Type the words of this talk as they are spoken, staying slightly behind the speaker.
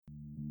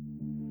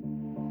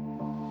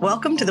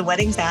Welcome to the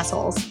Weddings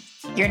Assholes,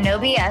 your no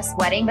BS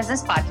wedding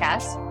business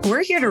podcast.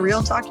 We're here to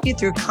real talk you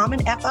through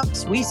common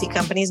F-ups we see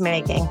companies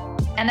making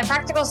and the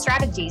practical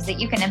strategies that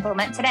you can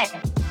implement today.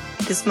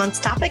 This month's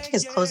topic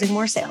is closing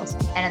more sales.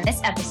 And in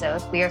this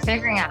episode, we are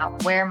figuring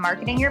out where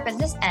marketing your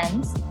business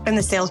ends and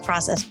the sales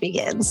process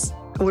begins.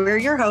 We're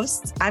your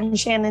hosts. I'm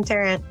Shannon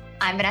Tarrant.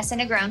 I'm Vanessa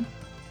Negron.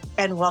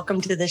 And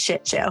welcome to the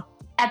shit show.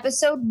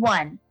 Episode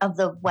 1 of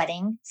the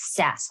Wedding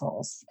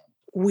Sassholes.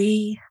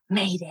 We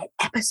made it.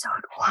 Episode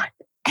 1.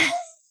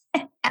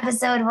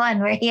 Episode 1,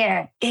 we're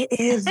here. It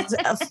is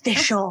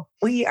official.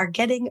 We are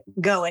getting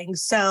going.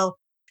 So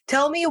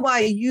tell me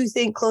why you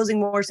think closing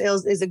more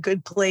sales is a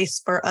good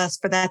place for us,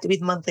 for that to be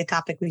the monthly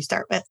topic we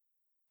start with.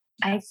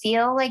 I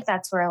feel like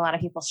that's where a lot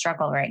of people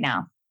struggle right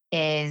now,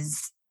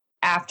 is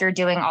after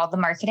doing all the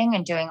marketing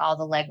and doing all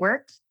the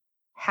legwork,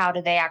 how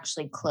do they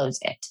actually close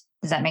it?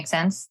 Does that make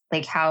sense?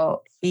 Like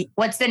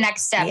what's the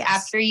next step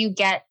after you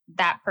get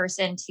that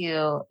person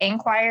to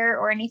inquire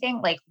or anything?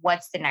 Like,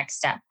 what's the next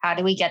step? How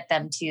do we get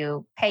them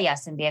to pay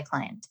us and be a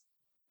client?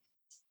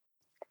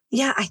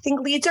 Yeah, I think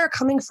leads are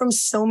coming from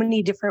so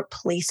many different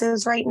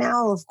places right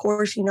now. Of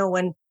course,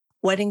 when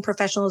wedding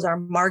professionals are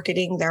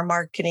marketing, they're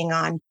marketing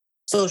on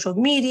social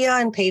media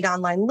and paid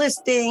online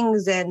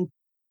listings and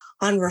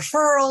on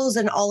referrals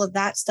and all of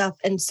that stuff.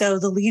 And so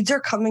the leads are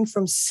coming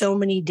from so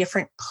many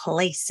different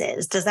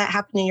places. Does that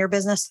happen in your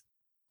business?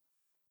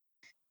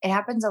 It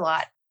happens a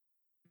lot.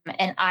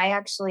 And I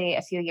actually,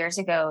 a few years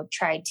ago,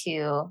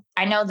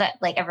 I know that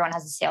like everyone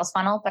has a sales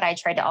funnel, but I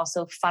tried to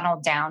also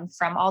funnel down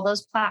from all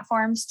those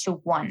platforms to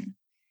one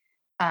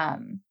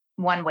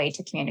way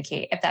to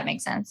communicate, if that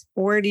makes sense.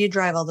 Where do you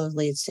drive all those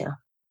leads to?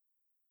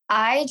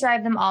 I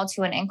drive them all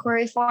to an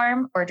inquiry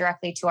form or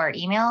directly to our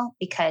email,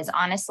 because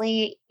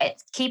honestly,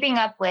 it's keeping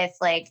up with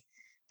like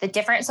the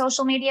different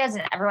social medias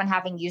and everyone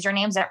having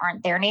usernames that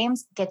aren't their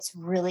names gets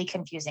really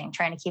confusing,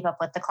 trying to keep up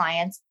with the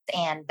clients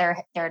and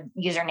their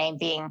username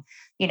being,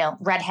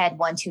 redhead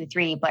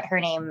 123, but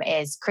her name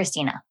is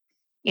Christina.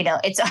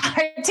 It's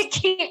hard to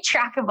keep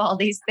track of all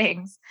these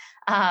things.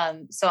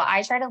 So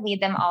I try to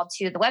lead them all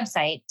to the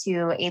website,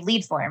 to a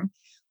lead form,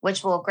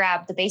 which will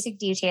grab the basic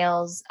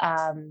details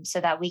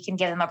so that we can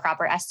give them a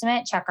proper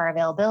estimate, check our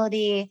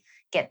availability,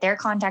 get their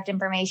contact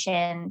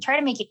information, try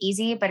to make it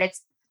easy, but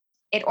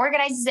it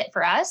organizes it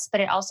for us,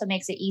 but it also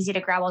makes it easy to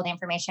grab all the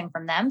information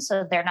from them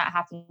so they're not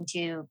having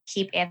to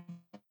keep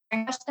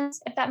answering questions,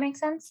 if that makes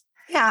sense.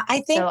 Yeah,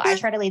 I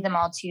try to lead them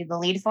all to the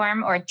lead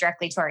form or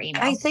directly to our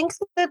email. I think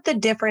that the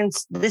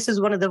difference, this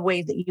is one of the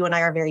ways that you and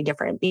I are very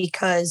different,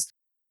 because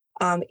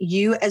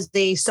you as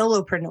the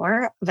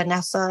solopreneur,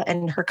 Vanessa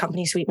and her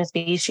company, Sweet Miss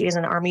B, she is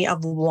an army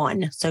of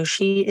one. So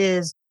she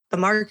is the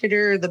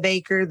marketer, the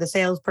baker, the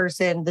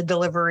salesperson, the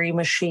delivery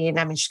machine.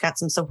 I mean, she's got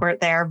some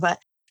support there, but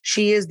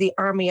she is the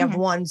army of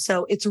one.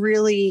 So it's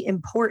really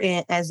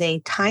important as a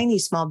tiny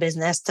small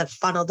business to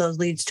funnel those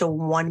leads to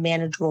one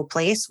manageable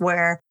place,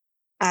 where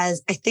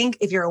as I think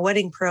if you're a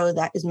wedding pro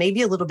that is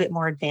maybe a little bit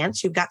more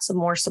advanced, you've got some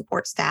more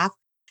support staff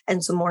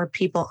and some more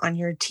people on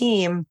your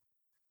team,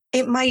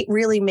 it might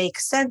really make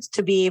sense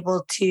to be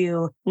able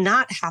to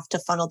not have to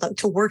funnel them,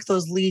 to work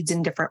those leads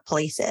in different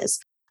places.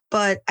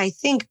 But I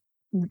think,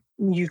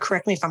 you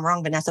correct me if I'm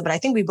wrong, Vanessa, but I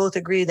think we both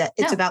agree that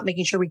it's about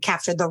making sure we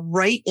capture the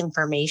right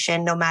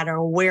information no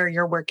matter where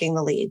you're working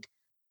the lead.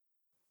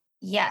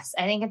 Yes,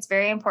 I think it's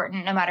very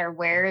important no matter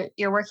where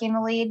you're working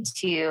the lead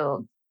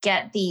to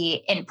get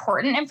the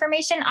important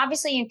information.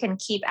 Obviously, you can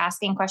keep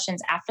asking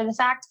questions after the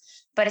fact,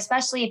 but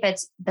especially if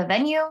it's the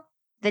venue,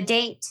 the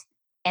date,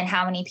 and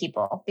how many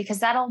people, because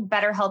that'll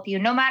better help you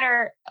no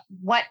matter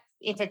what,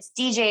 if it's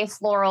DJ,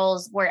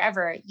 florals,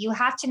 wherever, you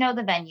have to know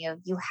the venue,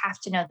 you have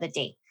to know the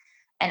date,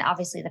 and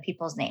obviously the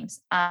people's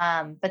names.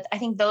 But I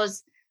think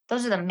those are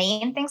the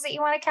main things that you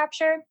want to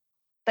capture.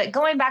 But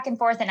going back and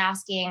forth and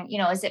asking,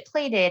 is it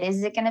plated?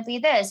 Is it going to be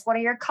this? What are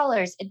your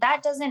colors?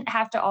 That doesn't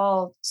have to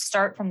all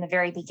start from the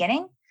very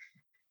beginning.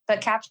 But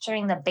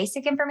capturing the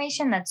basic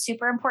information that's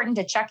super important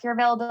to check your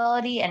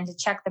availability and to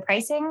check the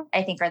pricing,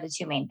 I think are the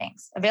two main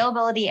things.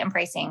 Availability and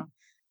pricing,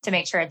 to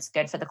make sure it's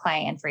good for the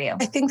client and for you.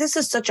 I think this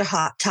is such a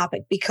hot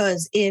topic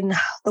because in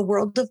the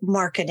world of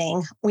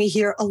marketing, we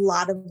hear a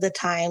lot of the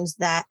times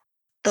that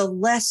the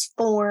less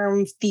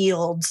form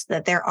fields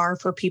that there are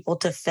for people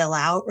to fill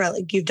out, right?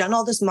 Like you've done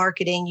all this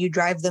marketing, you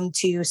drive them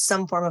to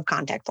some form of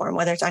contact form,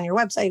 whether it's on your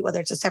website,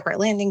 whether it's a separate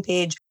landing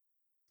page,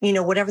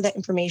 whatever that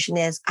information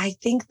is. I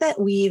think that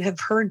we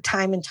have heard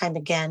time and time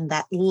again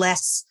that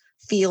less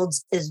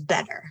fields is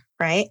better,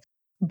 right?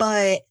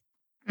 But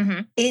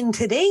in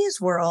today's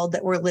world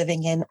that we're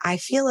living in, I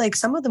feel like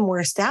some of the more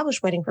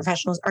established wedding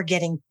professionals are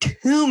getting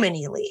too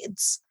many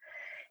leads.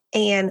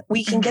 And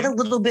we can get a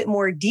little bit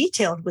more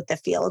detailed with the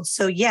fields.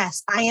 So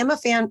yes, I am a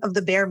fan of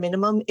the bare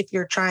minimum if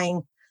you're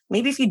trying,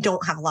 maybe if you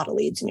don't have a lot of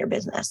leads in your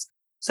business.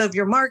 So if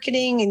you're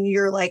marketing and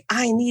you're like,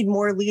 I need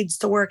more leads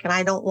to work and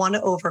I don't want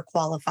to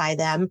overqualify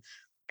them,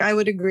 I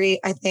would agree.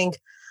 I think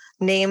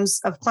names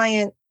of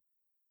client,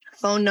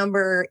 phone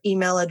number,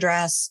 email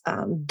address,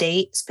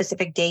 date,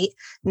 specific date.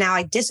 Now,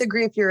 I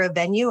disagree if you're a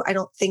venue. I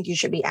don't think you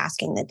should be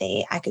asking the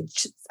date. I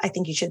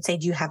think you should say,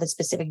 do you have a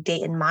specific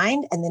date in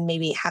mind? And then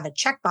maybe have a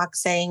checkbox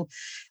saying,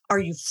 are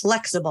you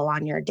flexible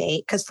on your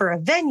date? Because for a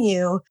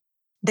venue,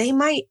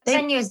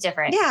 venue is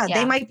different. Yeah,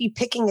 they might be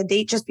picking a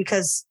date just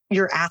because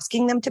you're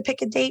asking them to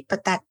pick a date,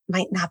 but that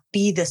might not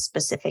be the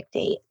specific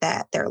date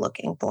that they're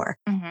looking for.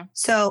 Mm-hmm.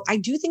 So I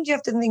do think you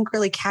have to think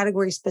really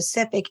category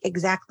specific,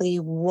 exactly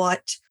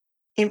what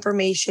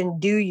information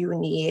do you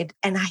need?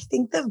 And I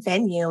think the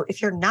venue,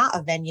 if you're not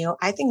a venue,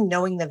 I think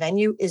knowing the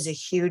venue is a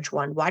huge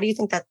one. Why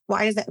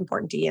is that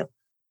important to you?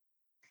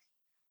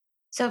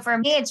 So for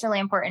me, it's really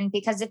important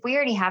because if we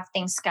already have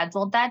things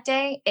scheduled that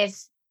day,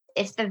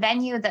 if the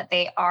venue that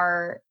they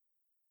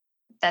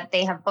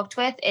have booked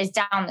with is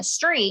down the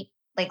street,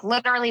 like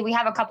literally we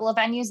have a couple of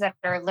venues that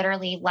are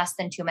literally less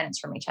than 2 minutes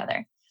from each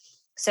other.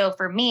 So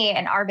for me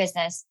and our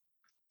business,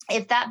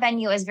 if that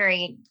venue is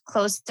very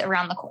close to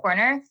around the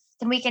corner,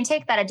 then we can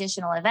take that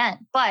additional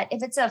event. But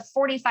if it's a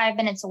 45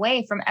 minutes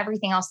away from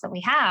everything else that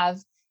we have,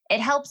 it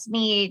helps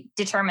me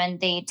determine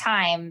the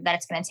time that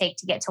it's going to take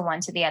to get to one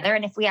to the other.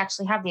 And if we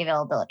actually have the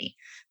availability,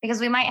 because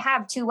we might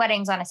have 2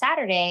 weddings on a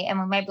Saturday and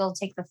we might be able to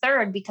take the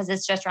third because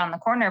it's just around the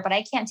corner, but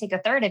I can't take a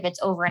third if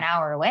it's over an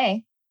hour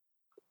away.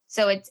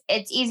 So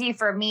it's easy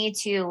for me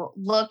to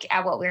look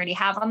at what we already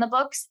have on the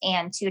books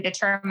and to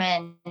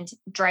determine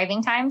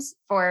driving times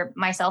for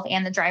myself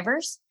and the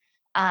drivers.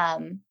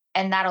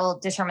 And that'll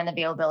determine the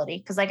availability.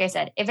 Because like I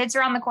said, if it's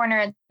around the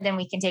corner, then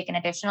we can take an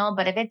additional.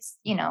 But if it's,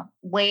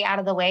 way out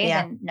of the way,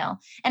 then no.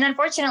 And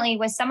unfortunately,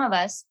 with some of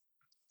us,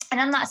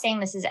 and I'm not saying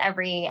this is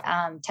every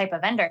type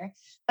of vendor,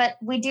 but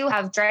we do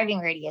have driving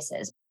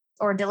radiuses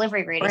or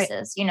delivery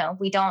radiuses.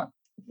 Right.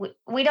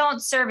 We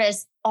don't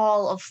service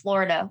all of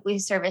Florida. We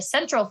service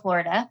Central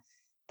Florida.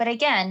 But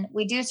again,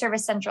 we do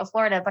service Central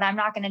Florida, but I'm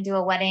not going to do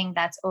a wedding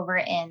that's over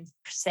in,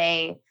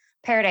 say,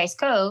 Paradise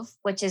Cove,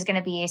 which is going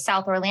to be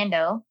South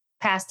Orlando,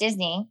 past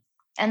Disney,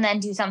 and then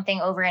do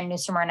something over in New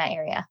Smyrna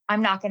area.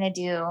 I'm not going to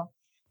do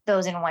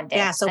those in one day.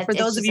 Yeah. So for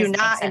those of you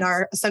not in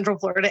our Central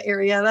Florida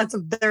area,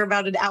 they're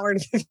about an hour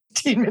and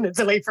 15 minutes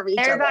away from each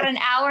other. They're about an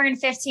hour and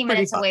 15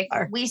 minutes away.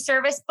 We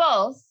service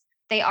both.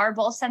 They are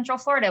both Central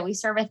Florida. We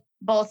service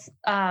both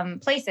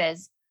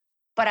places,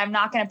 but I'm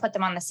not going to put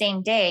them on the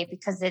same day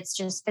because it's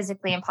just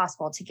physically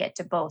impossible to get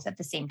to both at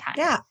the same time.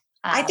 Yeah.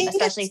 I think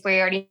especially if we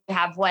already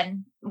have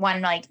one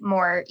like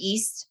more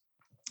east.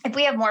 If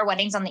we have more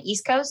weddings on the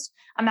East Coast,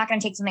 I'm not going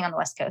to take something on the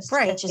West Coast.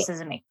 Right. That just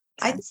doesn't make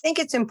sense. I think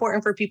it's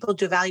important for people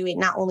to evaluate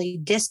not only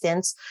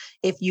distance,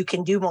 if you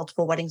can do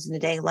multiple weddings in a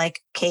day,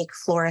 like cake,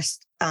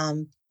 florist,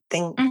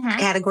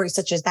 categories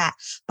such as that.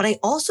 But I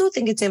also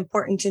think it's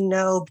important to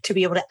know, to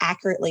be able to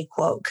accurately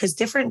quote, because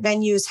different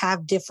venues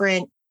have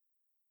different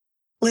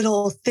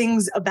little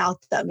things about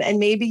them. And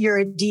maybe you're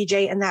a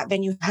DJ and that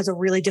venue has a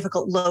really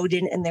difficult load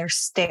in their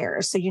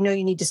stairs. So, you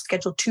need to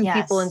schedule 2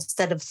 people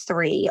instead of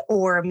 3,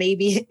 or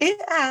maybe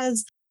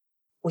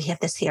we have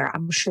this here.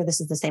 I'm sure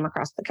this is the same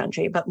across the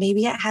country, but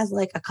maybe it has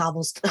like a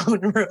cobblestone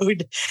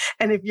road.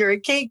 And if you're a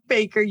cake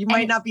baker, you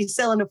might not be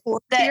selling a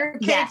 4-tier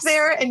cake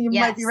there. And you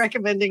might be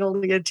recommending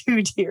only a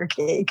 2-tier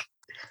cake.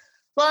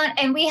 Well,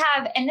 and we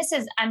have, and this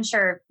is, I'm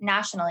sure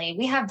nationally,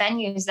 we have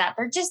venues that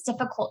they're just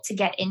difficult to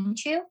get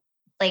into,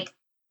 like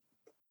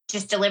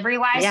just delivery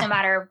wise, no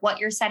matter what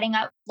you're setting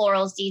up,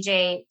 florals,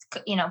 DJ,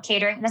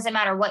 catering, it doesn't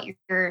matter what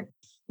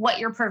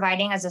you're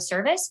providing as a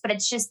service, but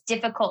it's just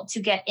difficult to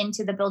get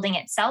into the building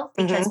itself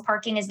because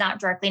parking is not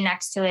directly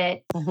next to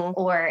it,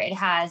 or it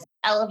has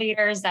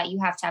elevators that you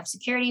have to have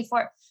security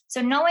for. So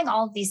knowing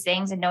all of these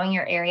things and knowing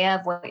your area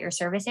of what you're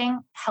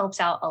servicing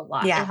helps out a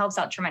lot. Yeah. It helps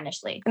out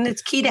tremendously. And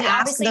it's key to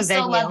ask the venue. We obviously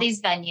still love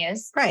these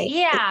venues. Right.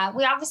 Yeah,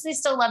 we obviously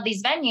still love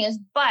these venues,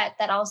 but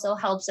that also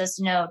helps us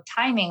know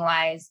timing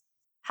wise,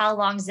 how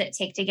long does it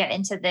take to get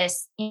into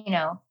this,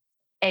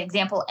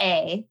 example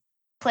A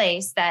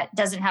place that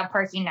doesn't have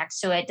parking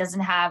next to it,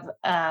 doesn't have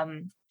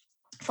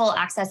full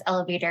access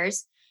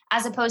elevators,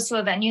 as opposed to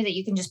a venue that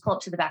you can just pull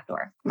up to the back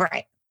door.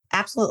 Right.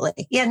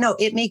 Absolutely. Yeah, no,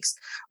 it makes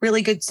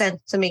really good sense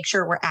to make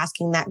sure we're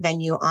asking that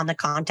venue on the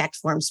contact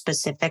form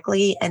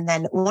specifically. And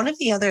then one of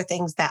the other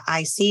things that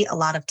I see a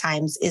lot of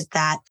times is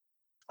that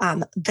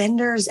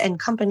vendors and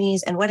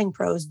companies and wedding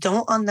pros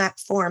don't on that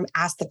form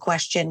ask the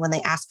question when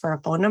they ask for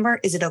a phone number,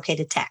 is it okay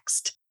to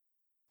text?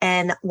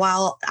 And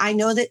while I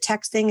know that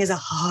texting is a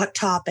hot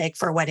topic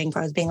for wedding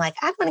pros, being like,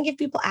 I don't want to give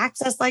people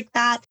access like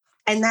that.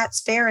 And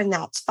that's fair and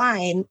that's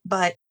fine.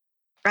 But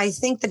I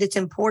think that it's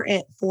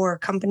important for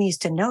companies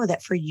to know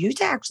that for you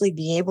to actually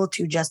be able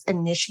to just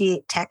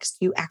initiate text,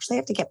 you actually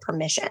have to get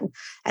permission.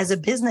 As a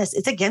business,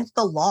 it's against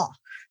the law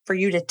for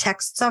you to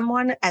text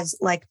someone as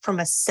like from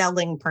a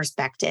selling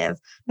perspective,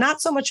 not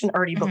so much an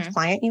already booked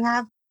client you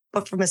have,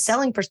 but from a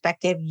selling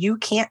perspective, you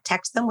can't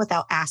text them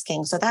without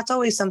asking. So that's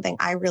always something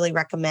I really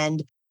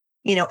recommend,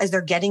 as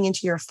they're getting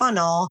into your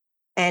funnel.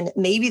 And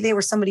maybe they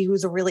were somebody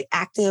who's a really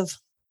active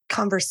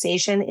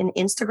conversation in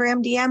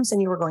Instagram DMs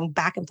and you were going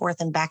back and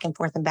forth and back and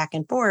forth and back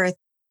and forth.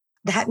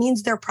 That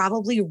means they're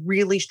probably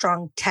really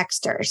strong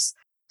texters.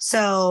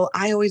 So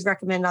I always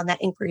recommend on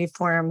that inquiry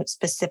form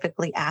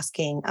specifically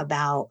asking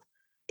about,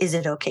 is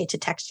it okay to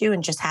text you,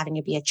 and just having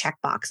it be a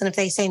checkbox. And if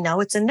they say no,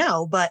 it's a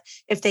no. But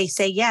if they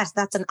say yes,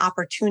 that's an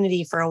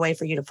opportunity for a way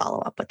for you to follow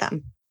up with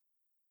them.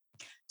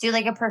 Do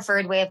like a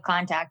preferred way of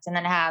contact and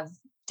then have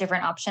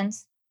different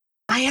options?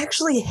 I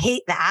actually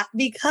hate that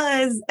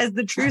because as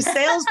the true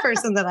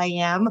salesperson that I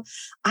am,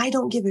 I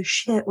don't give a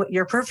shit what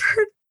your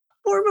preferred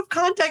form of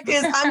contact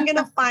is. I'm going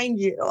to find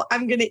you.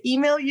 I'm going to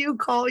email you,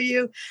 call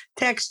you,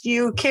 text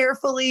you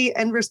carefully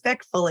and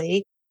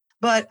respectfully.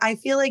 But I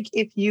feel like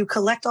if you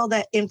collect all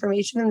that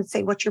information and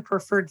say, what's your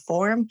preferred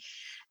form,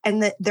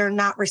 and that they're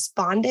not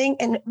responding.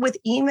 And with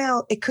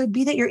email, it could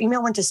be that your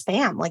email went to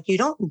spam. Like, you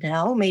don't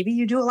know. Maybe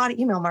you do a lot of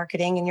email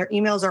marketing and your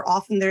emails are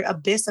often the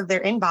abyss of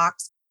their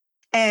inbox.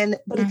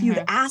 But if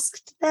you've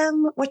asked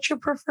them what's your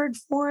preferred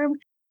form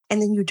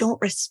and then you don't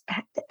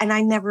respect it, and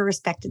I never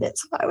respected it,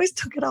 so I always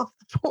took it off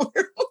the form.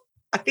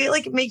 I feel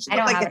like it makes you I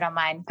look don't like have it on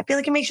mine. I feel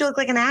like it makes you look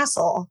like an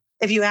asshole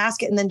if you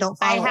ask it and then don't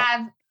follow.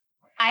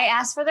 I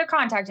ask for their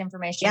contact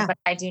information, but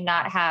I do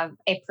not have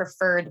a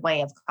preferred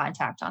way of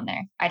contact on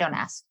there. I don't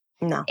ask.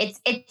 No. It's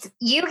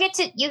you get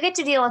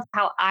to deal with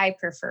how I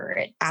prefer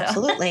it. So.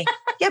 Absolutely.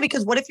 Yeah,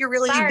 because what if you're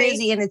really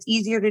busy and it's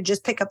easier to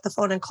just pick up the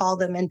phone and call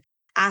them and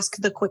ask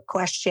the quick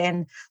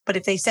question. But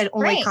if they said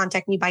only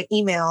contact me by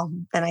email,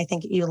 then I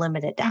think you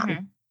limit it down.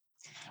 Mm-hmm.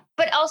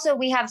 But also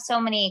we have so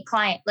many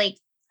clients, like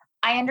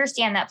I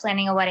understand that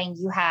planning a wedding,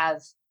 you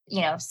have,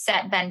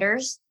 set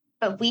vendors,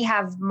 but we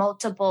have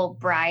multiple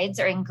brides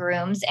and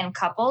grooms and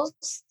couples.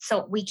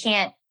 So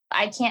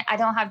I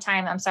don't have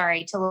time, I'm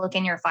sorry, to look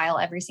in your file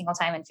every single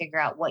time and figure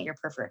out what your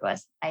preferred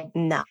was.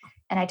 No.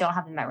 And I don't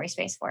have the memory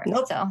space for it.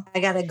 Nope. So I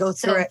got to go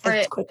through it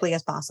as quickly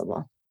as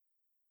possible.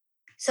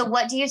 So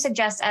what do you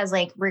suggest as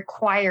like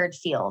required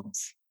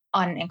fields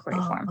on an inquiry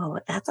form? Oh,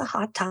 that's a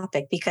hot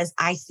topic because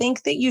I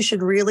think that you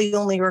should really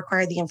only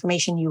require the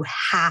information you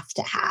have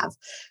to have.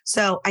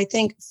 So I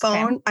think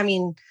phone,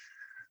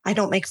 I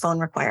don't make phone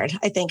required.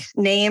 I think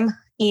name,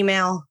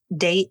 email,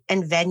 date,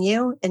 and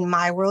venue in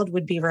my world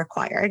would be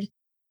required.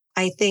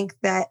 I think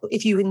that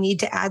if you need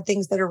to add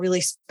things that are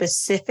really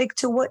specific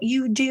to what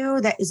you do,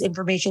 that is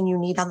information you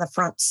need on the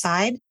front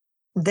side,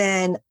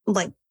 then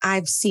like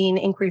I've seen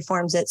inquiry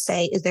forms that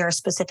say, is there a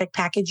specific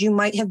package you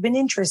might have been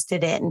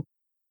interested in?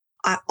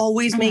 I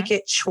always make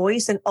it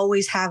choice and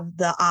always have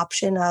the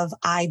option of,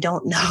 I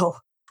don't know.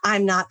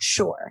 I'm not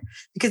sure.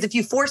 Because if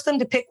you force them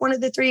to pick one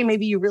of the three,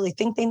 maybe you really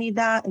think they need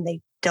that and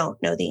they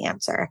don't know the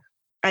answer.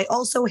 I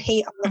also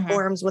hate on the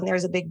forums when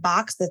there's a big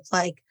box that's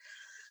like,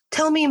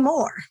 tell me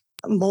more.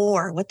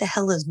 More. What the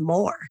hell is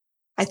more?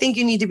 I think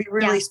you need to be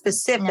really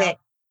specific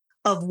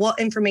of what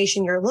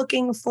information you're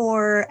looking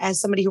for. As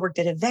somebody who worked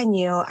at a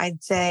venue,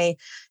 I'd say,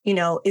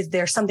 is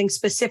there something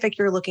specific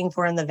you're looking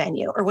for in the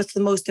venue? Or what's the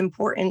most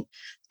important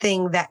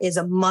thing that is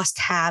a must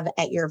have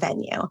at your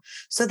venue?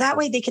 So that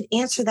way they could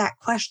answer that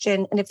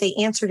question. And if they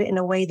answered it in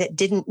a way that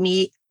didn't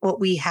meet what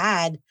we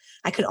had,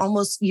 I could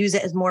almost use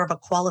it as more of a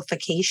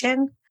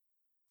qualification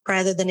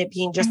rather than it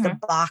being just a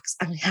box.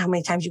 I mean, how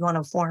many times you go on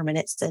a form and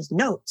it says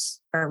notes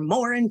or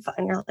more info,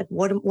 and you're like,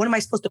 what am I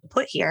supposed to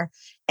put here?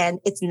 And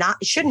it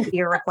shouldn't be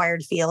a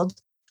required field,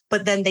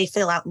 but then they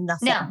fill out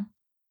nothing. No.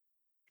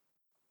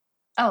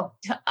 Oh,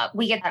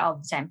 we get that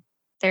all the time.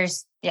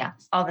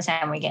 All the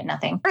time we get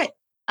nothing. Right.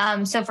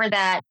 So for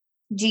that,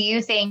 do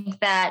you think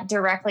that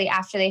directly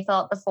after they fill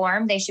out the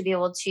form, they should be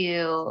able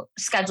to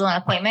schedule an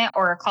appointment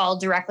or call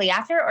directly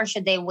after, or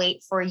should they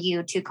wait for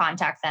you to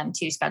contact them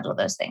to schedule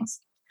those things?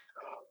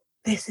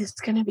 This is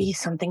going to be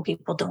something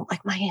people don't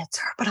like my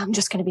answer, but I'm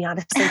just going to be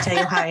honest and tell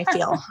you how I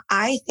feel.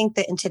 I think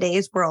that in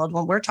today's world,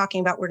 when we're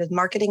talking about where does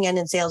marketing end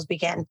and sales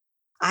begin,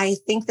 I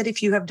think that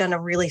if you have done a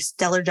really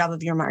stellar job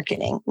of your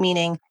marketing,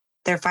 meaning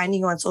they're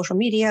finding you on social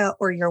media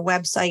or your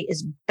website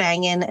is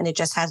banging and it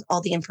just has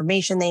all the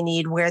information they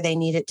need, where they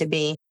need it to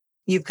be.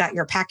 You've got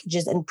your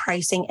packages and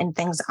pricing and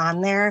things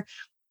on there.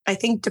 I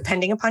think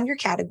depending upon your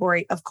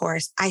category, of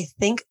course, I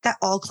think that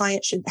all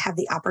clients should have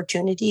the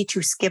opportunity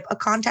to skip a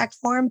contact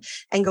form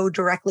and go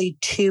directly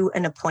to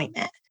an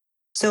appointment.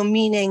 So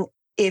meaning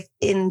if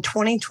in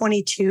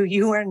 2022,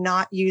 you are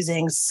not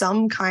using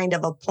some kind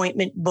of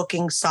appointment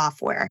booking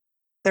software,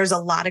 there's a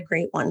lot of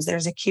great ones.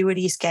 There's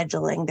Acuity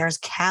Scheduling, there's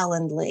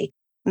Calendly.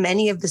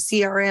 Many of the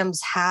CRMs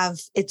have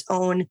its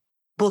own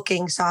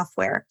booking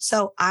software.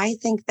 So I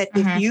think that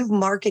if you've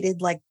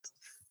marketed like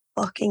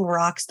fucking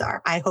rock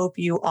star, I hope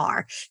you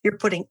are. You're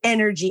putting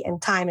energy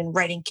and time and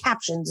writing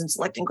captions and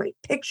selecting great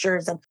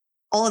pictures and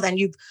all of that. And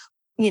you've,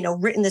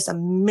 written this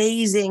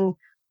amazing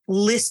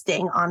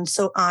listing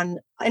on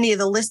any of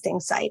the listing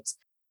sites.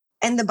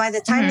 And by the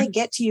time they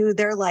get to you,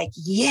 they're like,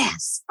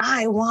 yes,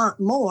 I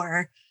want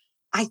more.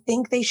 I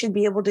think they should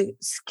be able to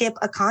skip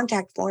a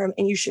contact form,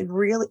 and you should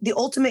the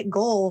ultimate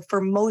goal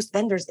for most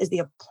vendors is the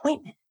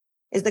appointment,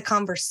 is the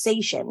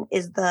conversation,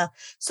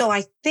 so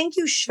I think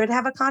you should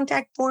have a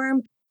contact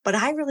form. But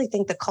I really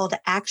think the call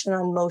to action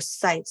on most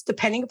sites,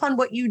 depending upon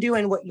what you do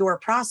and what your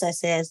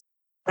process is,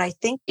 But I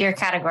think your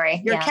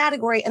category, your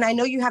category, and I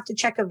know you have to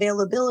check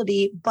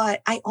availability,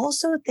 but I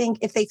also think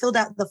if they filled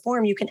out the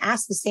form, you can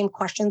ask the same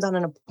questions on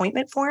an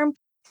appointment form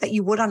that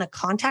you would on a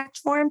contact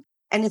form.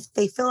 And if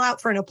they fill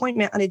out for an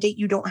appointment on a date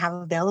you don't have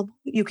available,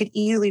 you could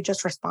easily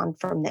just respond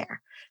from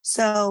there.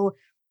 So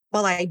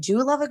while I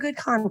do love a good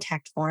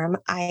contact form,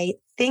 I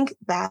think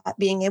that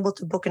being able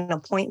to book an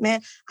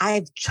appointment,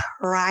 I've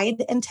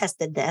tried and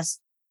tested this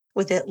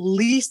with at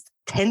least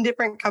 10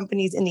 different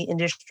companies in the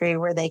industry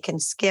where they can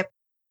skip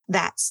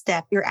that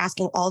step. You're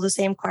asking all the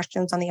same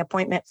questions on the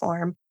appointment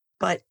form,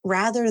 but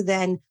rather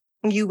than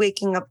you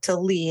waking up to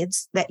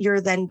leads that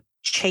you're then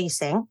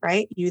chasing,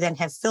 right? You then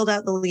have filled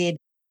out the lead.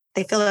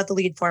 They filled out the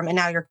lead form, and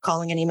now you're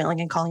calling and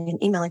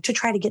emailing to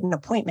try to get an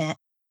appointment.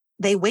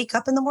 They wake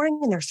up in the morning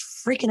and there's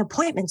freaking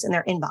appointments in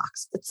their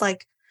inbox. It's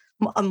like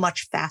a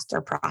much faster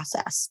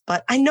process,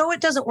 but I know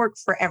it doesn't work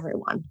for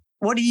everyone.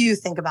 What do you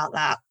think about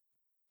that?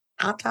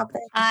 Hot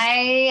topic.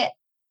 I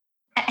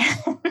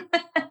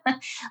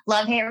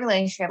love-hate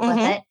relationship with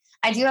it.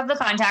 I do have the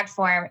contact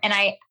form, and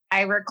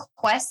I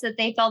request that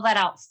they fill that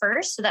out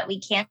first so that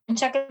we can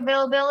check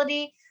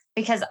availability,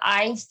 because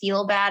I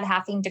feel bad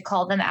having to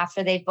call them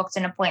after they've booked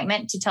an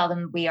appointment to tell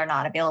them we are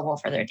not available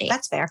for their date.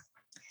 That's fair.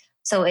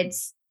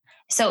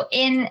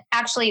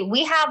 Actually,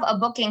 we have a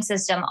booking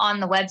system on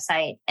the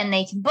website, and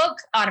they can book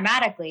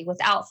automatically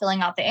without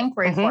filling out the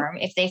inquiry form.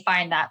 If they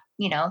find that,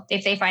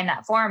 if they find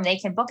that form, they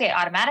can book it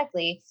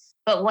automatically.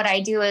 But what I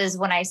do is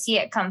when I see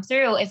it come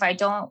through, if I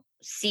don't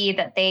see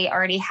that they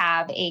already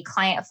have a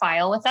client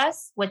file with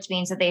us, which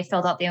means that they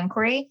filled out the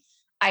inquiry,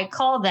 I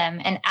call them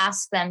and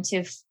ask them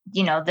to,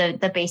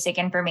 the basic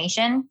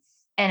information.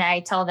 And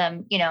I tell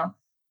them,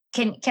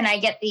 can I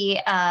get the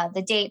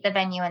date, the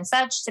venue and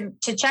such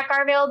to check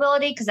our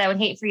availability? Because I would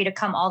hate for you to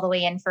come all the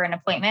way in for an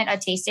appointment, a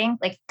tasting,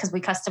 because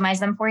we customize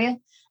them for you.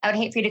 I would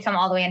hate for you to come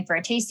all the way in for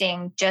a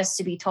tasting just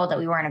to be told that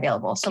we weren't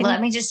available. So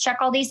let me just check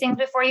all these things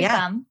before you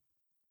come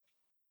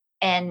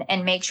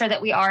and make sure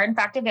that we are in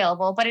fact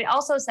available. But it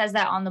also says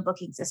that on the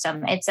booking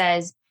system. It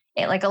says,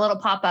 like a little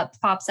pop-up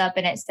pops up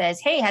and it says,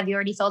 hey, have you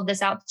already filled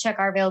this out to check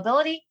our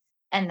availability?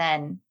 And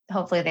then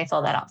hopefully they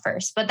fill that out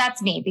first. But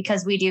that's me,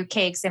 because we do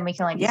cakes and we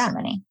can only do so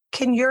many.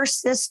 Can your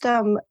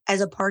system,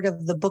 as a part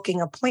of the booking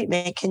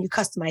appointment, can you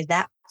customize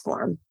that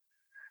form?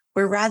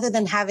 Where rather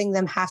than having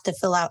them have to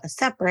fill out a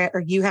separate, or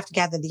you have to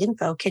gather the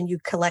info, can you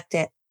collect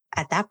it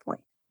at that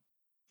point?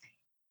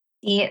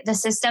 The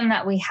system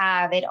that we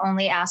have, it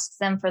only asks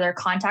them for their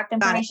contact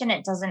information.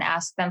 It doesn't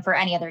ask them for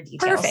any other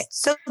details. Perfect.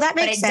 So that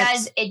makes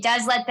sense. It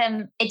does let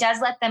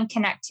them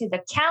connect to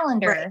the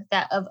calendar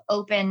of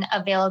open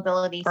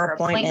availability for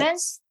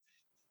appointments,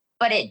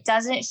 but it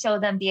doesn't show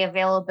them the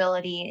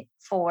availability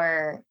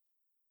for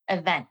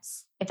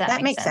events, if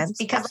that makes sense.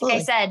 Because like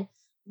I said,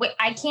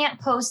 I can't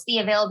post the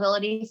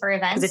availability for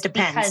events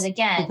because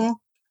again,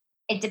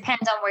 it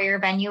depends on where your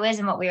venue is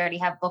and what we already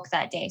have booked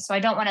that day. So I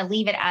don't want to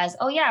leave it as,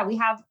 oh yeah, we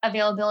have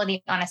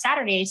availability on a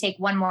Saturday to take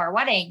one more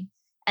wedding,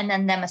 and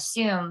then them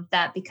assume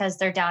that because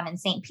they're down in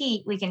St.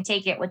 Pete, we can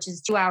take it, which is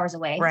 2 hours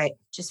away. Right.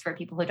 Just for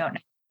people who don't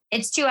know.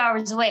 It's 2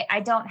 hours away. I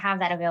don't have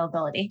that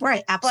availability.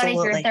 Right. Absolutely.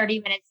 But if you're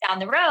 30 minutes down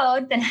the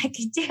road, then I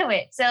could do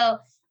it. So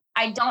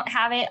I don't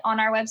have it on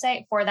our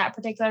website for that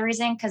particular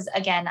reason. Because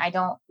again, I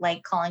don't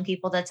like calling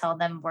people to tell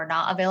them we're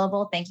not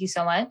available. Thank you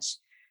so much.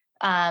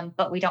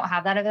 But we don't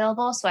have that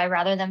available. So I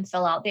rather them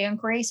fill out the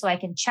inquiry so I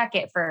can check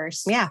it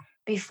first. Yeah.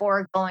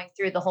 Before going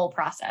through the whole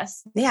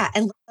process. Yeah.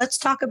 And let's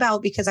talk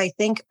about, because I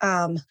think,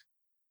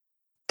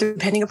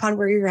 depending upon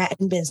where you're at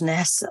in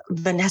business,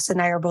 Vanessa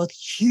and I are both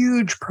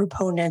huge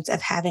proponents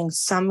of having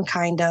some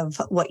kind of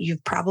what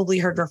you've probably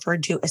heard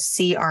referred to as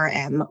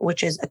CRM,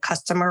 which is a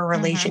customer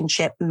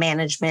relationship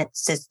management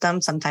system.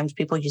 Sometimes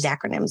people use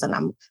acronyms,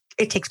 and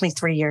it takes me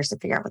 3 years to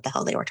figure out what the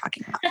hell they were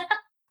talking about.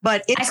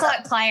 But I call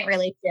it client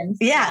relations.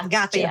 Yeah,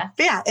 gotcha.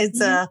 Yeah, it's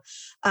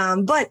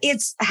but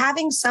it's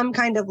having some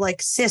kind of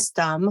like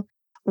system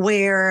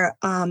where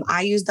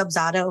I use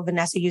Dubsado,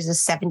 Vanessa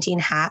uses 17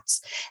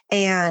 Hats,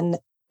 and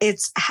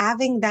it's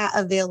having that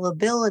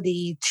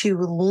availability to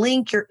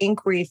link your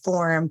inquiry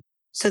form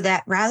so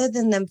that rather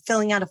than them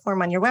filling out a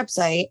form on your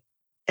website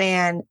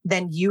and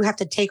then you have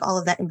to take all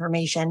of that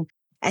information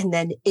and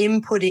then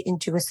input it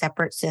into a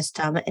separate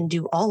system and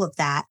do all of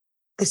that.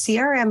 The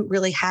CRM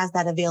really has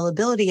that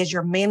availability as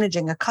you're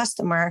managing a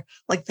customer.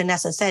 Like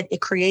Vanessa said, it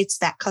creates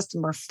that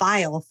customer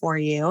file for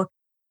you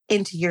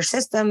into your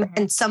system.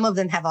 And some of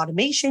them have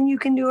automation you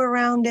can do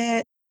around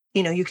it.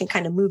 You can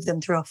kind of move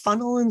them through a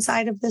funnel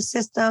inside of the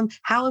system.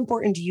 How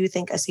important do you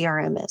think a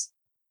CRM is?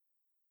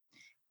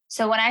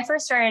 So when I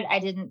first started, I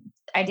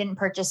didn't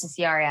purchase a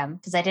CRM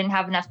because I didn't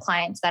have enough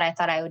clients that I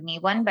thought I would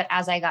need one. But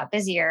as I got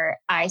busier,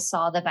 I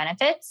saw the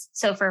benefits.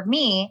 So for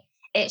me,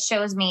 it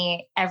shows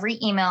me every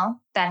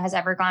email that has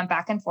ever gone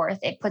back and forth.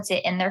 It puts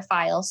it in their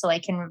file so I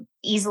can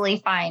easily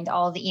find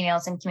all the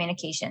emails and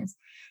communications.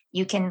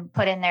 You can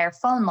put in their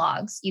phone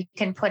logs. You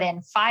can put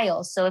in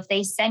files. So if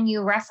they send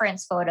you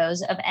reference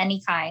photos of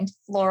any kind,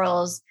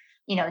 florals,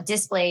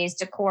 displays,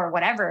 decor,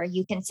 whatever,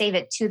 you can save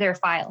it to their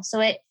file. So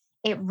it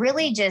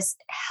really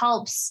just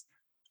helps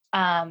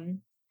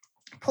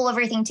pull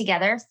everything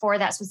together for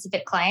that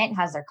specific client. It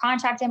has their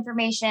contact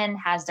information,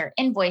 has their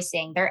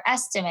invoicing, their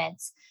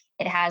estimates,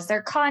 it has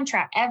their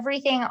contract,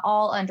 everything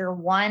all under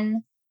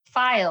one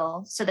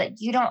file so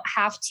that you don't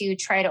have to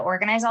try to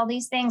organize all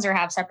these things or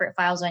have separate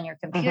files on your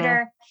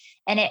computer.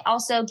 And it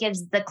also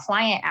gives the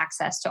client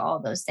access to all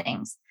those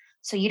things.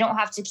 So you don't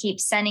have to keep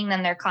sending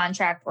them their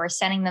contract or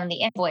sending them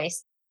the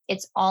invoice.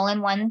 It's all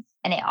in one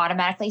and it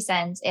automatically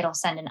sends. It'll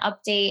send an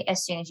update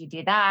as soon as you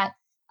do that.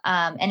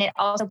 And it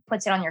also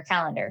puts it on your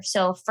calendar.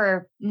 So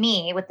for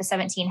me with the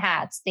 17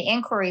 hats, the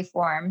inquiry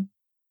form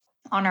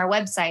on our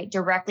website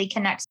directly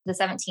connects to the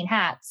 17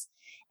 hats.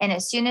 And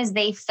as soon as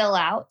they fill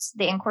out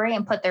the inquiry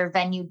and put their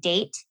venue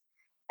date,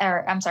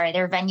 or I'm sorry,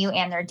 their venue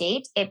and their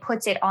date, it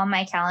puts it on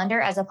my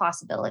calendar as a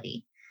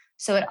possibility.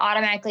 So it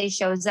automatically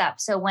shows up.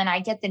 So when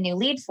I get the new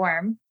lead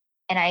form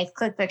and I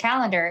click the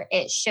calendar,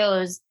 it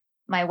shows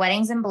my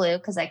weddings in blue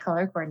because I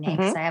color coordinate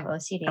because I have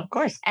OCD. Of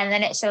course. And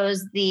then it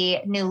shows the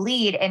new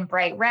lead in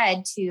bright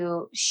red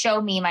to show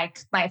me my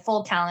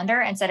full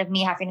calendar instead of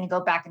me having to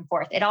go back and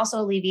forth. It also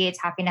alleviates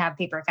having to have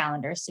paper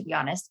calendars, to be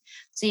honest.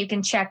 So you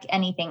can check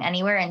anything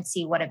anywhere and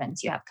see what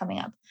events you have coming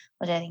up,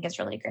 which I think is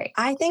really great.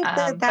 I think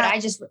but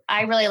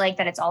I really like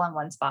that it's all in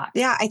one spot.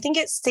 Yeah, I think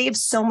it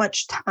saves so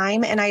much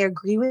time. And I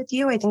agree with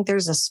you. I think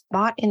there's a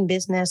spot in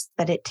business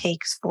that it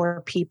takes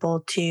for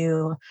people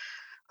to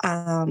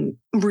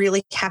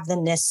really have the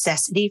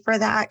necessity for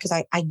that. Because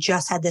I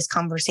just had this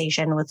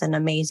conversation with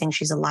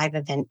she's a live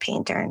event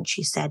painter. And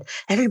she said,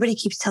 everybody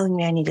keeps telling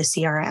me I need a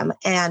CRM.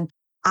 And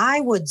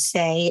I would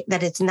say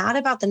that it's not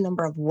about the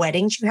number of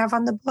weddings you have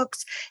on the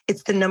books.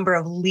 It's the number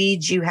of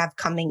leads you have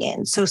coming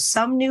in. So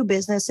some new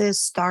businesses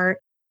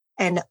start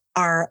and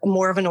are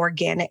more of an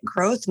organic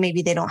growth.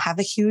 Maybe they don't have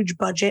a huge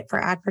budget for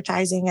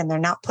advertising and they're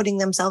not putting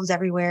themselves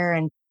everywhere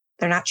and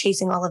they're not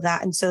chasing all of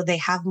that. And so they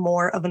have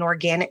more of an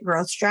organic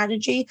growth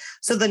strategy.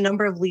 So the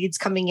number of leads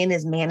coming in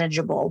is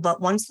manageable. But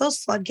once those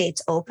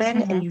floodgates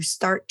open and you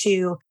start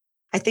to,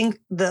 I think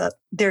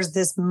there's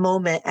this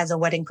moment as a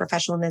wedding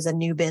professional and as a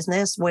new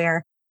business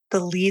where the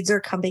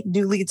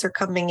new leads are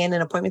coming in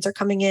and appointments are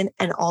coming in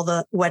and all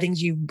the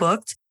weddings you've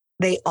booked,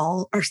 they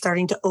all are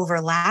starting to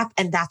overlap.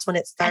 And that's when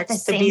it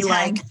starts to be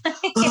like,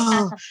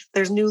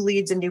 there's new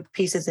leads and new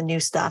pieces and new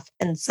stuff.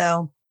 And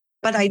so,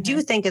 but I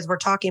do think as we're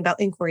talking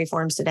about inquiry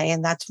forms today,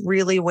 and that's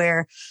really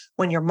where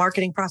when your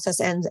marketing process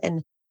ends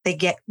and they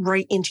get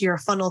right into your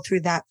funnel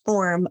through that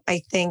form,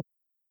 I think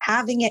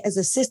having it as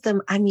a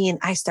system, I mean,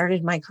 I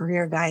started my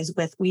career, guys,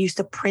 we used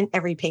to print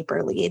every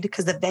paper lead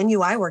because the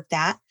venue I worked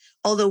at,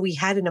 although we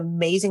had an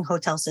amazing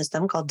hotel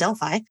system called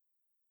Delphi,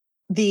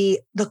 the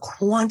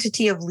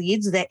quantity of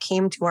leads that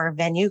came to our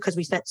venue because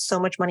we spent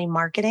so much money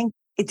marketing,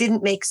 it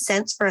didn't make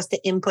sense for us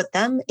to input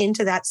them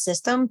into that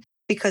system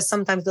because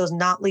sometimes those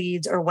not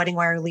leads or wedding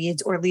wire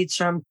leads or leads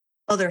from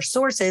other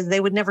sources, they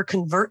would never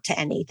convert to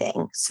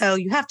anything. So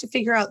you have to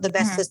figure out the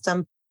best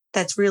system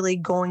that's really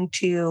going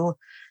to,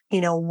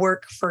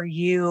 work for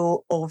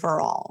you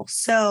overall.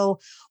 So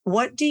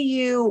we're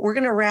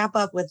going to wrap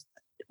up with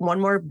one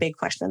more big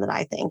question that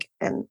I think,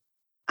 and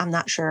I'm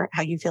not sure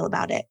how you feel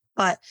about it,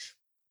 but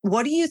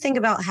what do you think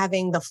about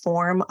having the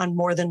form on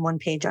more than one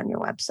page on your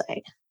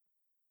website?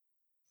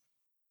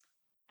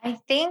 I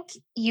think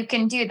you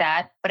can do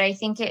that, but I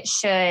think it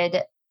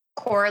should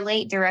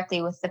correlate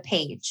directly with the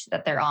page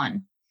that they're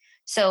on.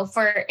 So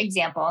for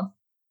example,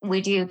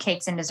 we do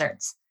cakes and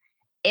desserts.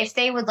 If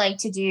they would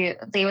like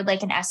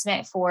an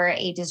estimate for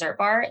a dessert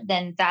bar,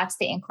 then that's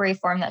the inquiry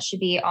form that should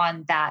be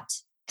on that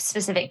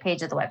specific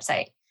page of the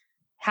website.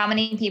 How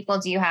many people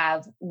do you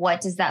have?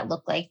 What does that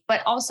look like?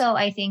 But also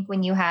I think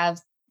when you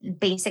have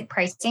basic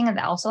pricing, and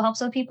that also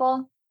helps with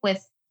people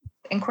with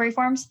inquiry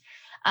forms,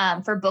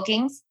 for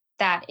bookings,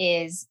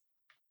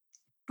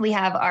 we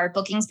have our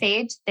bookings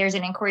page. There's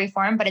an inquiry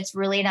form, but it's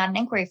really not an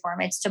inquiry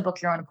form. It's to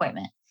book your own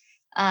appointment.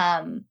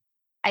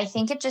 I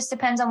think it just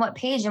depends on what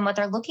page and what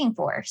they're looking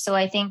for. So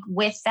I think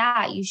with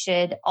that, you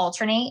should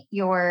alternate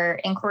your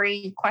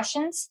inquiry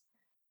questions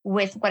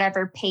with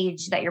whatever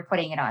page that you're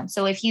putting it on.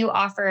 So if you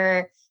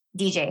offer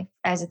DJ,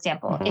 as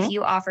example, if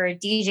you offer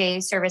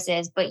DJ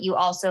services, but you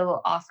also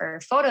offer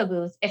photo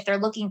booth, if they're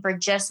looking for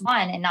just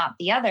one and not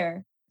the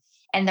other,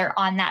 and they're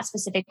on that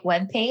specific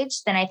web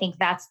page, then I think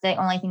that's the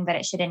only thing that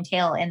it should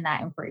entail in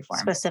that inquiry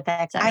form.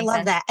 Specific. I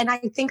love that. And I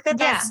think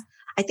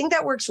I think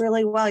that works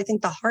really well. I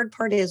think the hard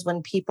part is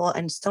when people,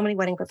 and so many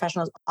wedding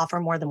professionals, offer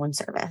more than one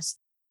service.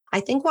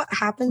 I think what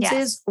happens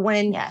is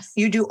when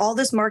you do all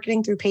this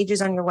marketing through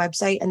pages on your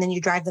website and then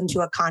you drive them to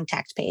a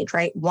contact page,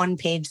 right? One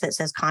page that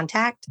says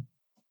contact.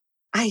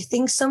 I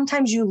think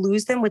sometimes you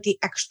lose them with the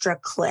extra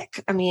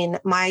click. I mean,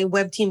 my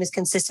web team is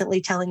consistently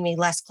telling me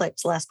less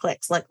clicks,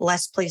 like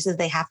less places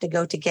they have to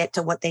go to get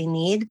to what they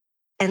need.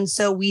 And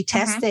so we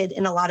tested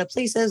in a lot of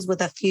places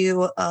with a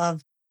few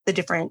of the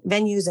different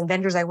venues and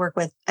vendors I work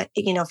with.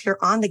 If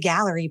you're on the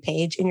gallery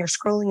page and you're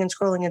scrolling and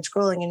scrolling and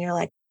scrolling and you're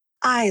like,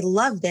 I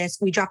love this,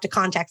 we dropped a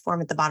contact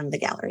form at the bottom of the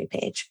gallery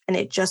page. And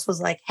it just was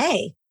like,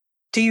 hey,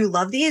 do you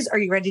love these? Are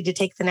you ready to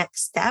take the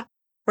next step?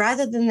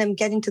 Rather than them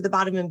getting to the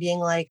bottom and being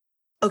like,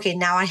 okay,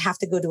 now I have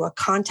to go to a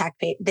contact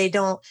page. They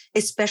don't,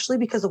 especially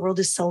because the world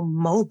is so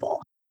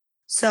mobile.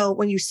 So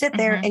when you sit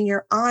there and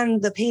you're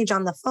on the page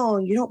on the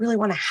phone, you don't really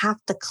want to have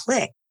to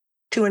click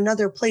to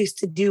another place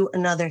to do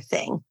another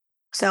thing.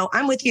 So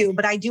I'm with you,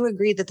 but I do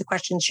agree that the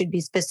questions should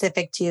be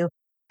specific to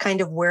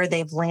kind of where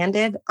they've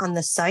landed on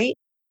the site.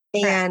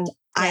 And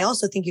I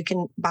also think you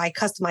can, by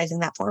customizing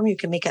that form, you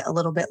can make it a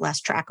little bit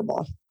less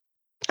trackable.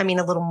 I mean,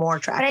 a little more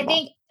trackable.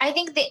 But I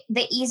think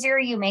the easier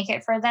you make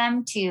it for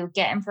them to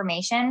get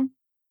information,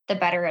 the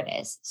better it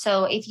is.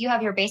 So if you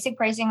have your basic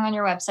pricing on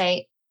your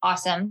website,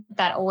 awesome.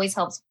 That always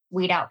helps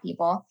weed out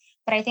people.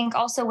 But I think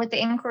also with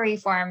the inquiry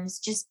forms,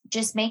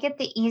 just make it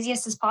the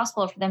easiest as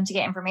possible for them to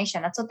get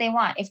information. That's what they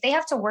want. If they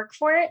have to work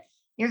for it,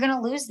 you're going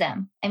to lose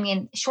them. I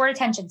mean, short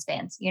attention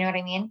spans, you know what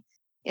I mean?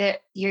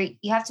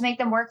 You have to make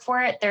them work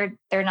for it.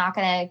 They're not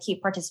going to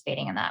keep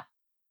participating in that.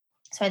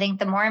 So I think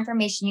the more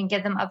information you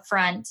give them up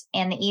front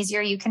and the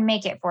easier you can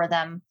make it for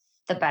them,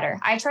 the better.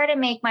 I try to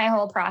make my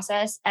whole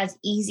process as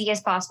easy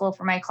as possible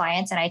for my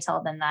clients. And I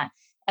tell them that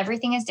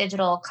everything is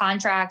digital: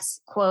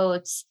 contracts,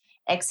 quotes,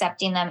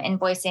 accepting them,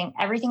 invoicing,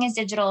 everything is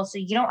digital. So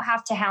you don't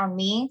have to hound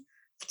me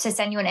to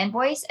send you an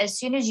invoice. As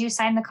soon as you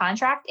sign the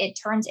contract, it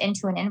turns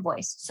into an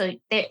invoice. So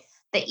the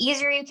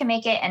easier you can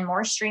make it and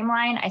more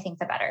streamlined, I think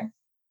the better.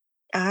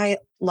 I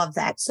love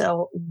that.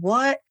 So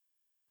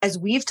as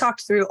we've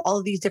talked through all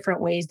of these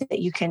different ways that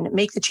you can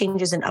make the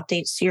changes and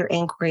updates to your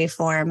inquiry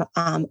form,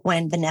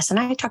 when Vanessa and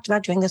I talked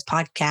about doing this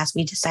podcast,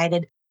 we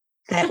decided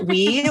that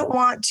we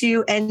want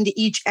to end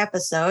each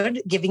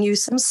episode giving you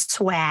some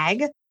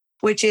swag,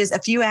 which is a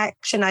few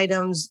action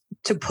items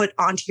to put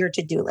onto your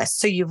to-do list.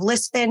 So you've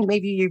listened,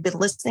 maybe you've been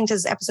listening to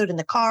this episode in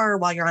the car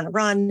while you're on a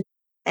run,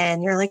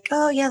 and you're like,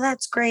 oh yeah,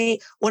 that's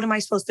great. What am I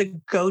supposed to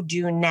go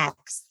do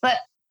next? But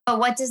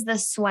what does the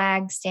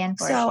swag stand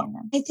for? So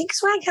Shannon? I think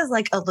swag has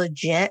like a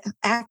legit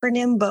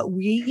acronym, but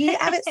we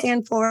have it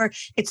stand for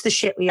it's the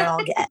shit we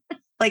all get.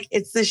 Like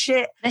it's the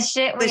shit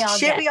we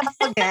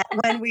all get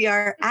when we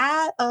are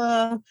at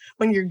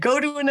when you go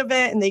to an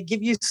event and they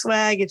give you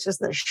swag. It's just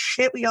the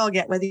shit we all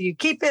get, whether you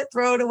keep it,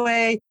 throw it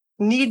away,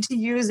 need to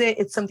use it.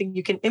 It's something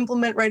you can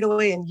implement right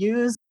away and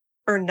use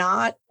or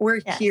not.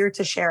 We're here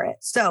to share it.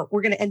 So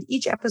we're going to end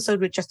each episode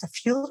with just a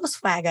few little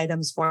swag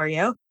items for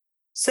you.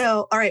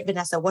 So, all right,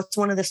 Vanessa, what's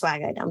one of the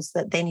swag items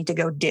that they need to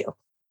go do?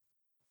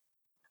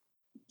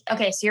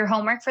 Okay, so your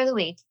homework for the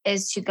week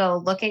is to go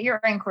look at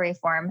your inquiry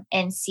form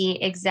and see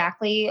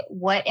exactly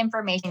what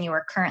information you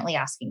are currently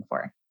asking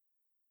for.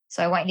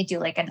 So I want you to do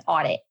like an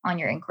audit on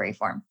your inquiry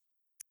form.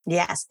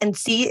 Yes. And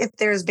see if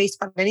there's,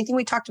 based on anything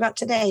we talked about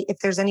today, if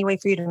there's any way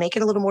for you to make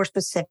it a little more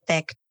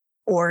specific.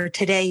 Or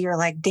today you're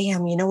like,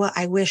 damn, you know what?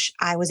 I wish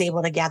I was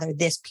able to gather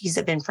this piece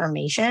of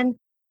information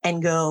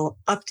and go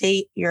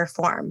update your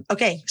form.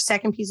 Okay.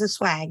 Second piece of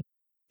swag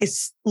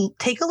is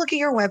take a look at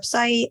your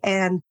website.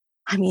 And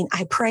I mean,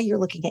 I pray you're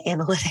looking at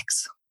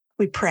analytics.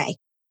 We pray.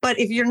 But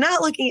if you're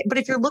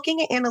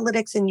looking at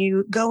analytics and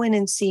you go in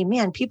and see,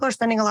 man, people are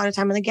spending a lot of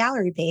time on the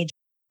gallery page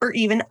or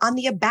even on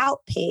the about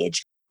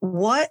page.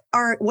 What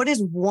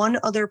is one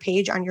other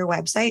page on your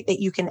website that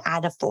you can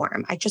add a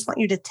form? I just want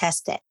you to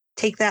test it.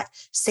 Take that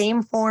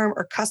same form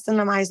or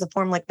customize the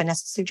form like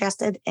Vanessa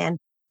suggested, and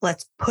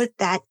let's put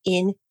that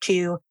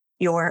into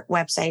your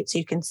website so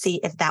you can see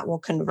if that will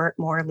convert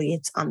more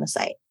leads on the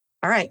site.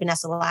 All right,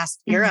 Vanessa,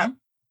 last, you're up.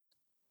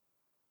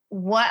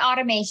 What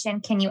automation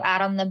can you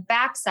add on the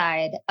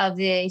backside of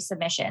the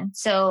submission?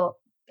 So,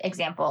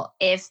 example,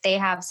 if they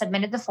have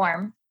submitted the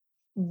form,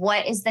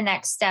 what is the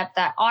next step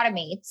that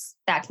automates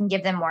that can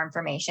give them more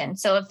information?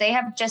 So if they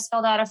have just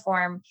filled out a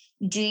form,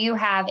 do you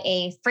have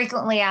a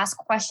frequently asked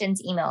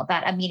questions email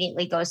that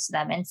immediately goes to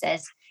them and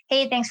says,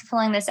 hey, thanks for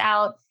filling this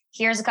out.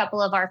 Here's a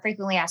couple of our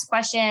frequently asked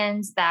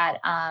questions that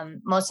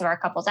most of our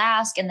couples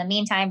ask in the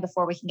meantime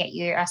before we can get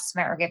you your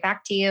estimate or get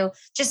back to you.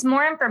 Just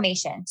more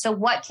information. So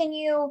what can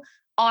you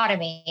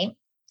automate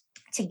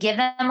to give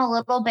them a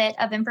little bit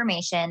of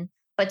information,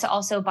 but to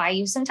also buy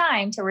you some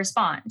time to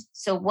respond?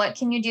 So what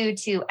can you do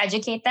to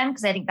educate them?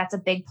 Because I think that's a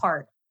big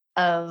part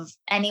of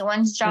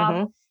anyone's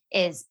job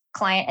is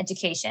client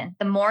education.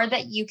 The more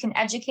that you can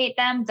educate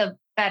them, the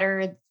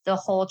better the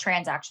whole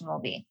transaction will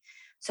be.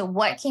 So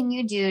what can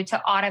you do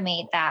to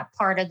automate that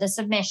part of the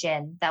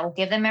submission that will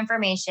give them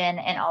information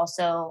and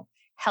also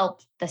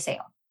help the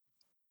sale?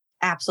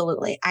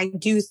 Absolutely. I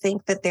do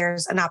think that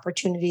there's an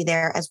opportunity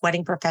there as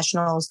wedding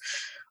professionals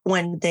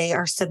when they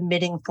are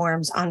submitting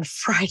forms on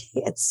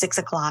Friday at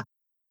 6:00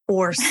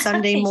 or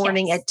Sunday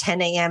morning at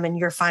 10 a.m. and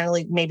you're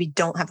finally maybe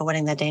don't have a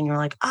wedding that day and you're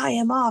like, I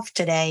am off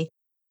today.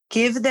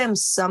 Give them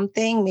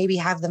something, maybe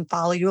have them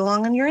follow you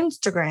along on your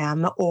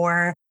Instagram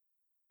or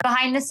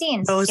behind the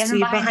scenes. Go see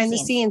behind the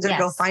scenes or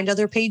go find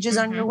other pages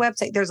on your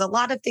website. There's a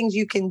lot of things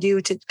you can do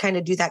to kind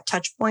of do that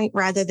touch point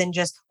rather than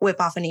just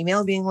whip off an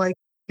email being like,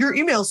 your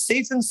email's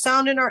safe and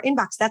sound in our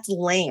inbox. That's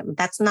lame.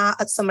 That's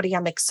not somebody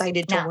I'm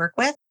excited to work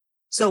with.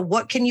 So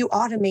what can you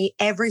automate?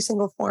 Every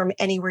single form,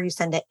 anywhere you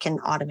send it can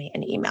automate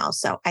an email.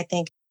 So I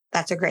think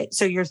that's a great.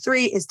 So your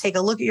 3 is take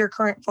a look at your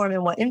current form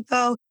and what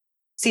info.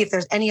 see if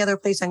there's any other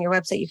place on your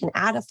website you can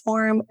add a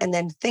form, and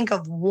then think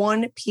of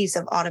one piece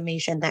of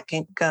automation that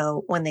can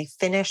go when they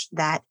finish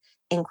that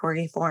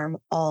inquiry form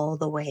all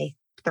the way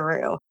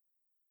through.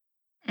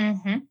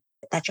 Mm-hmm.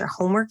 That's your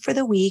homework for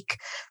the week,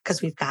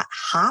 because we've got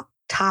hot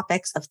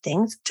topics of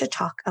things to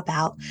talk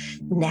about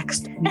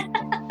next week.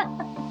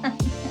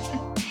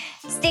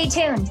 Stay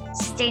tuned.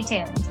 Stay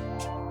tuned.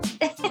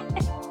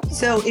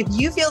 So if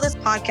you feel this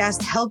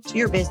podcast helped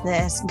your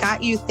business,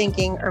 got you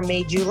thinking, or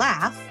made you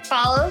laugh,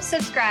 follow,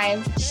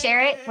 subscribe,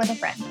 share it with a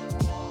friend.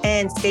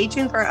 And stay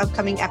tuned for our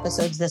upcoming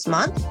episodes this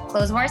month.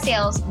 Close more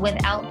sales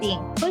without being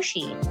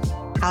pushy.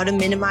 How to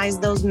minimize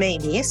those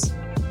maybes.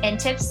 And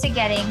tips to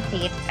getting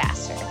paid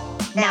faster.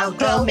 Now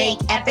go make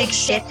epic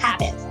shit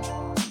happen.